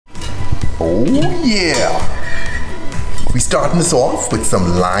Oh yeah. We starting this off with some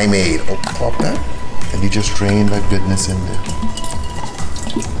limeade. Oh, pop that. And you just drain that goodness in there.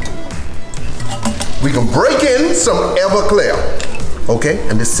 We can break in some Everclear. Okay,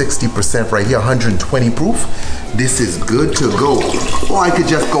 and this 60% right here, 120 proof. This is good to go. Or I could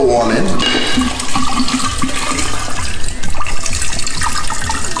just go all in.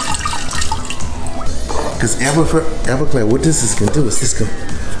 Because Everclear, what this can do is this can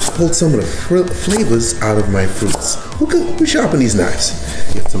hold some of the flavors out of my fruits. We sharpen these knives.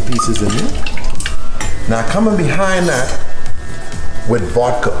 Get some pieces in there. Now coming behind that with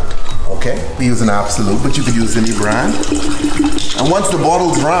vodka. Okay, we use an Absolute, but you could use any brand. And once the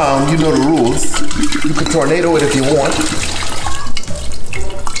bottle's round, you know the rules. You can tornado it if you want.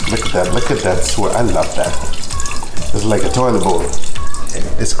 Look at that swirl. I love that. It's like a toilet bowl. And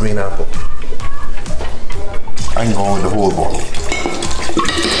this green apple. I can go with the whole bottle.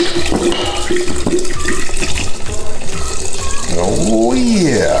 Oh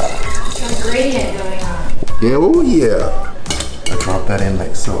yeah. Some gradient going on. Yeah, oh yeah. I drop that in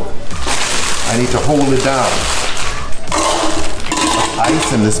like so. I need to hold it down.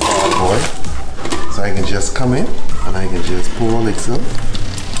 Ice in this bad boy. So I can just come in and I can just pour like so.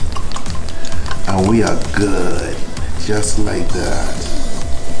 And we are good. Just like that.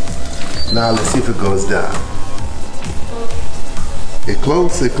 Now let's see if it goes down. It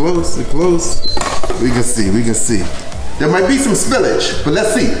close. We can see. There might be some spillage, but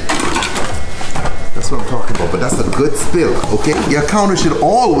let's see. That's what I'm talking about, but that's a good spill, okay? Your counter should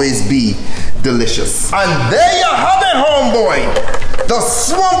always be delicious. And there you have it, homeboy. The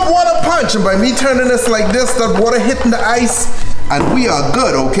swamp water punch. And by me turning this like this, that water hitting the ice, and we are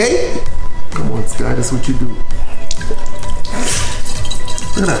good, okay? Come on, Sky, that's what you do.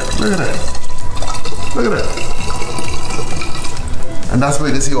 Look at that. And that's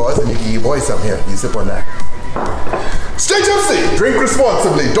where this is yours, and you can give your boy some here. You sip on that. Stay tipsy, drink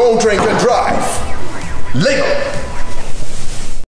responsibly, don't drink and drive. Lego.